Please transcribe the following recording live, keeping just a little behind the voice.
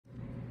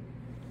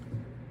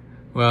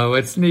Well,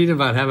 what's neat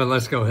about having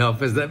Let's Go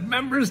Help is that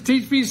members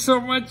teach me so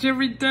much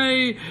every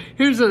day.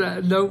 Here's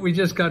a note we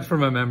just got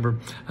from a member,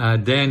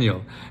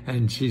 Daniel,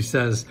 and she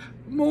says,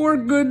 "More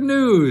good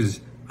news.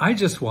 I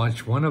just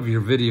watched one of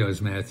your videos,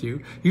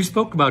 Matthew. You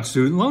spoke about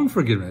student loan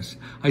forgiveness.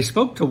 I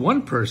spoke to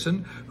one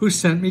person who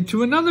sent me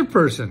to another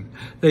person.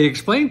 They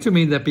explained to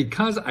me that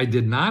because I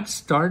did not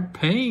start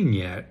paying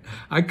yet,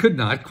 I could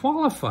not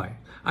qualify.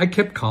 I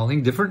kept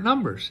calling different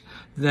numbers.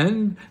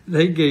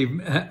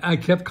 I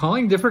kept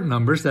calling different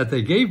numbers that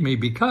they gave me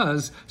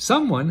because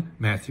someone,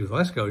 Matthew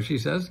Lesko, she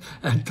says,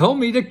 told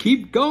me to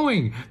keep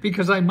going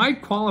because I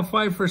might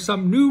qualify for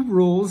some new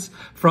rules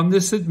from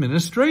this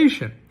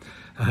administration.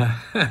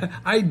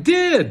 I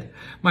did.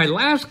 My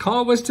last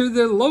call was to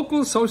the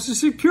local Social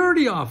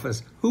Security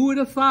office. Who would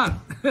have thought?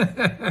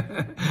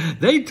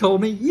 They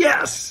told me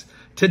yes.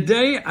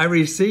 Today, I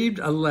received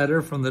a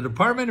letter from the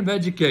Department of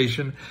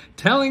Education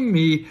telling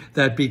me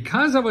that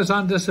because I was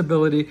on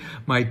disability,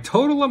 my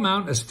total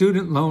amount of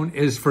student loan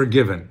is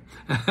forgiven.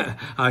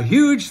 A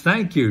huge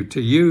thank you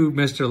to you,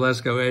 Mr.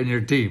 Lesko, and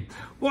your team.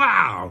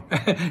 Wow.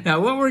 Now,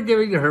 what we're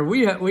giving to her,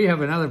 we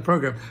have another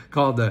program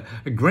called the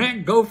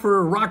Grant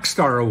Gopher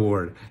Rockstar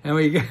Award. And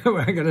we're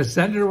going to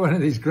send her one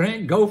of these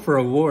Grant Gopher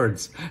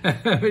Awards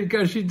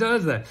because she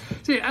does that.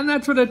 See, and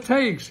that's what it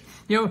takes.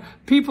 You know,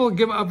 people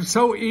give up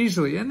so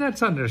easily, and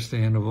that's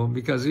understandable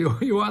because you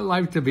want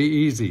life to be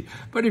easy.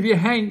 But if you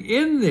hang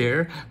in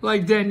there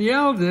like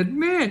Danielle did,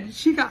 man,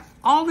 she got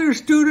all their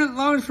student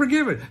loans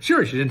forgiven.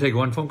 Sure, she didn't take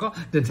one phone call,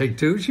 didn't take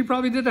two. She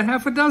probably did a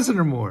half a dozen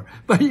or more.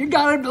 But you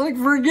got it like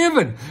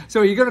forgiven.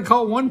 So are you going to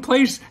call one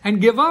place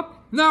and give up?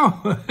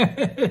 No.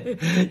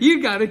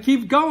 You got to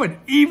keep going,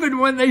 even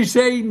when they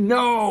say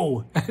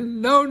no.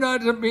 And no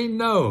doesn't mean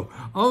no.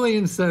 Only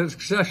in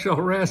sexual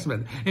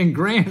harassment. In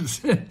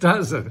grants, it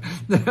doesn't.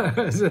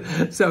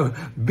 So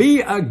be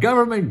a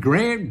government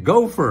grant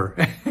gopher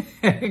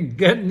and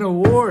get an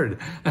award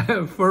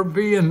for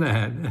being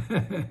that.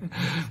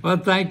 Well,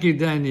 thank you,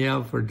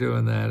 Danielle, for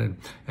doing that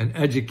and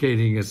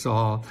educating us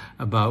all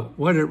about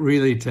what it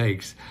really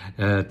takes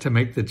to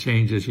make the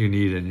changes you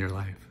need in your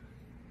life.